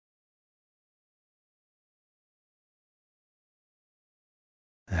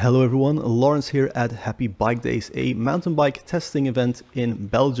Hello everyone, Lawrence here at Happy Bike Days, a mountain bike testing event in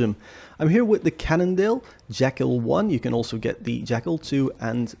Belgium. I'm here with the Cannondale Jekyll 1, you can also get the Jekyll 2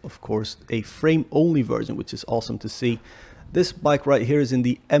 and of course a frame only version, which is awesome to see. This bike right here is in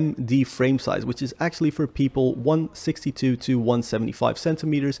the MD frame size, which is actually for people 162 to 175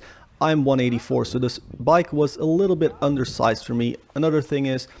 centimeters. I'm 184, so this bike was a little bit undersized for me. Another thing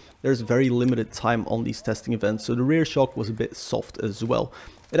is there's very limited time on these testing events, so the rear shock was a bit soft as well.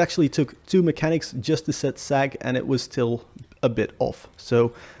 It actually took 2 mechanics just to set sag and it was still a bit off.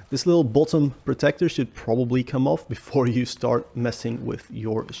 So this little bottom protector should probably come off before you start messing with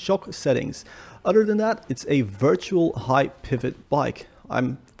your shock settings. Other than that, it's a virtual high pivot bike.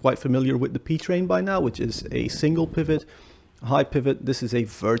 I'm quite familiar with the P-Train by now, which is a single pivot. High pivot, this is a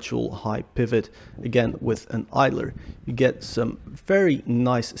virtual high pivot, again with an idler. You get some very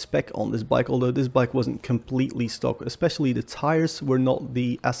nice spec on this bike, although this bike wasn't completely stock, especially the tires were not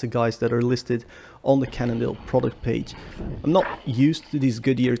the Assegais that are listed on the Cannondale product page. I'm not used to these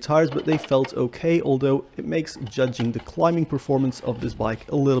Goodyear tires, but they felt okay, although it makes judging the climbing performance of this bike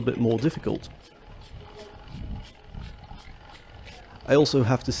a little bit more difficult. I also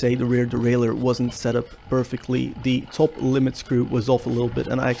have to say the rear derailleur wasn't set up perfectly. The top limit screw was off a little bit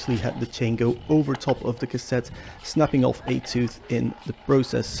and I actually had the chain go over top of the cassette, snapping off a tooth in the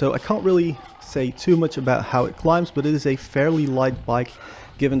process. So I can't really say too much about how it climbs, but it is a fairly light bike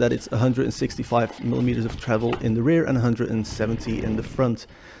given that it's 165 millimeters of travel in the rear and 170 in the front.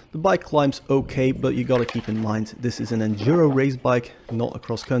 The bike climbs okay, but you gotta keep in mind this is an enduro race bike, not a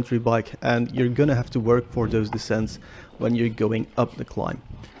cross-country bike, and you're gonna have to work for those descents when you're going up the climb.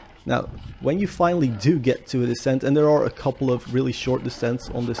 Now, when you finally do get to a descent, and there are a couple of really short descents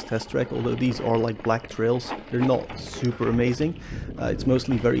on this test track, although these are like black trails, they're not super amazing. It's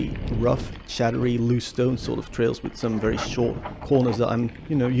mostly very rough, chattery, loose stone sort of trails with some very short corners that I'm,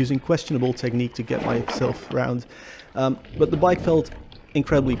 using questionable technique to get myself around. But the bike felt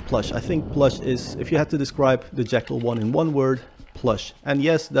incredibly plush. I think plush is, if you had to describe the Jekyll 1 in one word, plush. And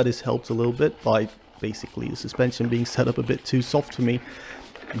yes, that is helped a little bit by basically the suspension being set up a bit too soft for me.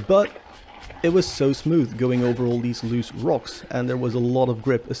 But it was so smooth going over all these loose rocks, and there was a lot of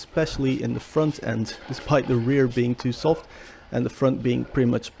grip, especially in the front end, despite the rear being too soft and the front being pretty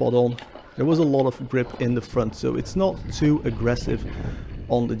much spot on. There was a lot of grip in the front, so it's not too aggressive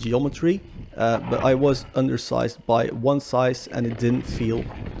on the geometry. But I was undersized by one size and it didn't feel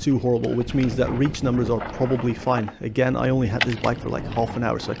too horrible, which means that reach numbers are probably fine. Again, I only had this bike for like half an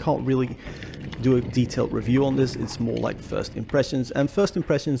hour, so I can't really do a detailed review on this. It's more like first impressions, and first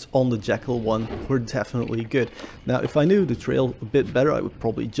impressions on the Jekyll 1 were definitely good. Now, if I knew the trail a bit better, I would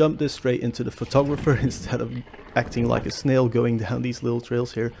probably jump this straight into the photographer instead of acting like a snail going down these little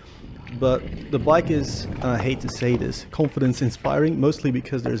trails here. But the bike is, and I hate to say this, confidence inspiring, mostly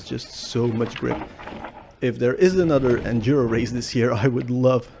because there's just so much grip. If there is another enduro race this year, I would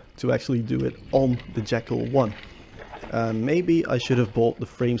love to actually do it on the Jekyll 1. Maybe I should have bought the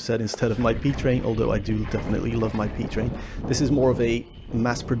frame set instead of my P-Train, although I do definitely love my P-Train. This is more of a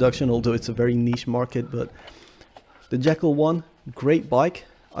mass production, although it's a very niche market, but the Jekyll 1, great bike.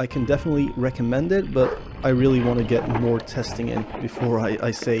 I can definitely recommend it, but I really want to get more testing in before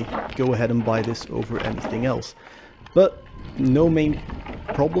I say go ahead and buy this over anything else. But no main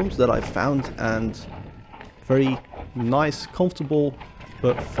problems that I've found, and very nice, comfortable,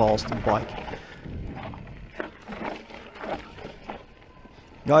 but fast bike.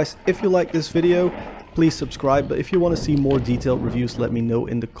 Guys, if you like this video, please subscribe, but if you want to see more detailed reviews, let me know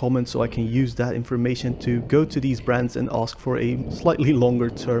in the comments so I can use that information to go to these brands and ask for a slightly longer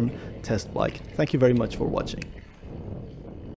term test bike. Thank you very much for watching.